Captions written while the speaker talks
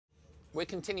We're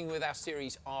continuing with our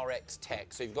series RX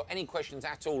Tech. So if you've got any questions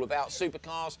at all about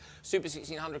supercars, Super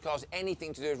 1600 cars,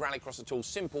 anything to do with Rallycross at all,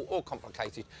 simple or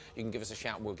complicated, you can give us a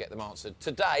shout and we'll get them answered.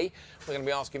 Today, we're going to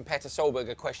be asking Petter Solberg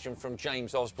a question from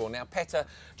James Osborne. Now, Petter,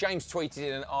 James tweeted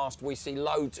in and asked, we see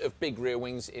loads of big rear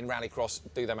wings in Rallycross.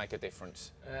 Do they make a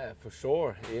difference? For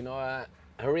sure. You know,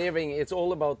 rear wing, it's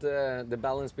all about the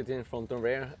balance between front and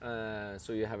rear.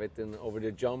 So you have it over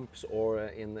the jumps or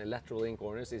in the lateral in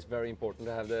corners. It's very important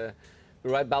to have the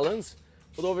right balance.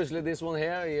 But obviously this one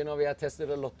here, you know, we have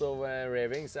tested a lot of rear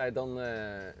wings. I've done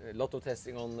a lot of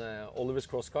testing on Oliver's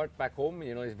crosscart back home.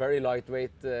 You know, it's very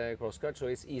lightweight crosscart, so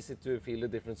it's easy to feel the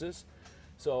differences.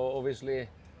 So obviously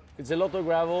it's a lot of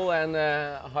gravel and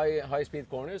high speed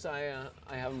corners. I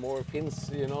have more fins,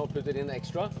 you know, put it in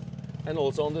extra. And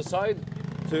also on the side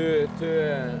to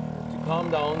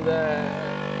calm down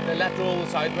the lateral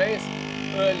sideways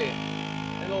early.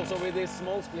 And also with this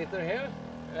small splitter here,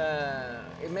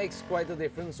 it makes quite a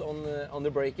difference on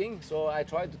the braking. So I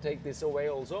tried to take this away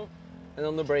also, and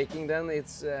on the braking then it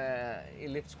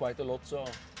lifts quite a lot. So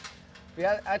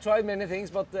yeah, I tried many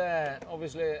things, but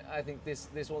obviously I think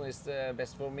this one is the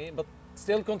best for me. But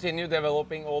still continue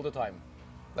developing all the time.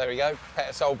 There we go,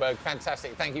 Petter Solberg,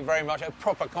 fantastic. Thank you very much. A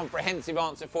proper comprehensive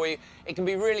answer for you. It can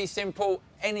be really simple.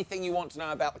 Anything you want to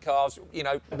know about the cars, you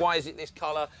know, why is it this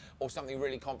colour or something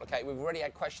really complicated. We've already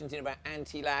had questions in about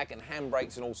anti-lag and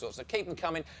handbrakes and all sorts, so keep them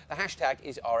coming. The hashtag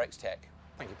is RXTech.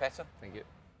 Thank you, Petter. Thank you.